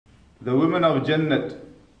the women of Jannat,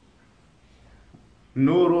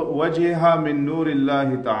 Nur wajhiha min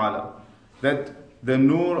nurillahi ta'ala, that the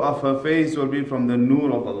nur of her face will be from the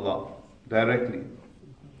nur of Allah, directly.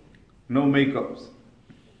 No makeups.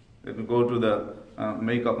 They will go to the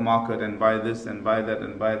makeup market and buy this and buy that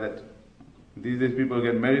and buy that. These days people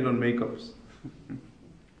get married on makeups.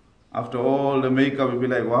 After all the makeup, you'll be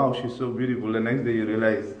like, wow, she's so beautiful. The next day you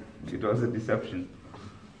realize it was a deception.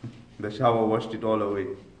 The shower washed it all away.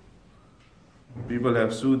 People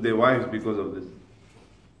have sued their wives because of this.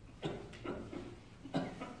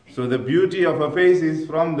 So the beauty of her face is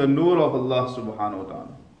from the nur of Allah subhanahu wa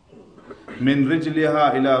ta'ala. Min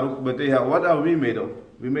rijliha ila rukbatayha. What are we made of?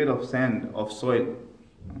 We're made of sand, of soil.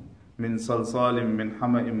 Min salsalim min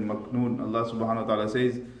hama'im maknoon. Allah subhanahu wa ta'ala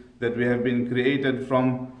says that we have been created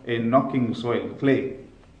from a knocking soil, clay.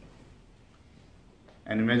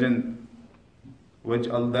 And imagine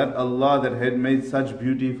that Allah that had made such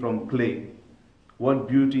beauty from clay, what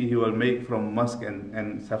beauty He will make from musk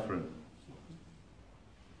and saffron.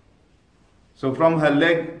 So from her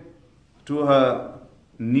leg to her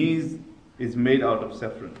knees is made out of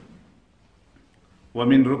saffron.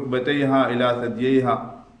 وَمِن رُكْبَتَيْهَا إِلَى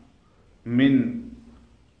ثَدْيَيْهَا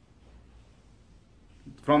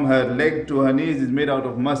From her leg to her knees is made out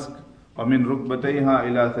of musk. وَمِن رُكْبَتَيْهَا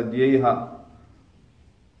إِلَى ثَدْيَيْهَا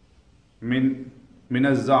مِن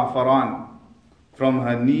الزَّعْفَرَانِ From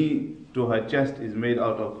her knee to her chest is made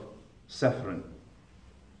out of saffron.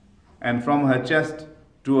 And from her chest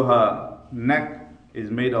to her neck is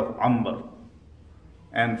made of amber.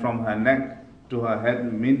 And from her neck to her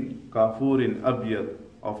head, min kafurin abyad,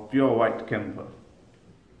 of pure white camphor.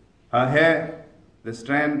 Her hair,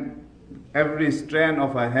 every strand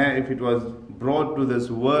of her hair, if it was brought to this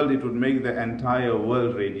world, it would make the entire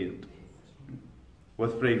world radiant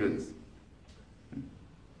with fragrance.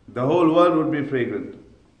 The whole world would be fragrant.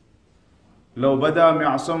 لو بدا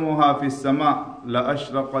معصمها في السماء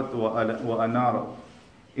لأشرقت وأنارت.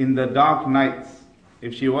 In the dark nights,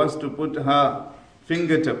 if she was to put her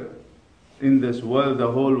fingertip in this world,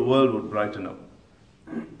 the whole world would brighten up.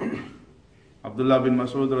 Abdullah bin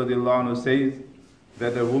Mas'ud radiallahu anhu says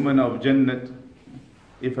that a woman of Jannat,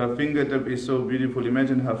 if her fingertip is so beautiful,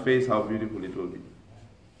 imagine her face, how beautiful it will be.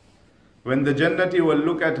 When the Jannati will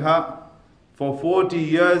look at her, for 40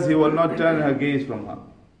 years he will not turn her gaze from her.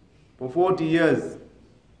 For 40 years.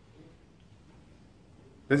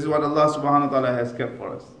 This is what Allah subhanahu wa ta'ala has kept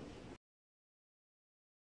for us.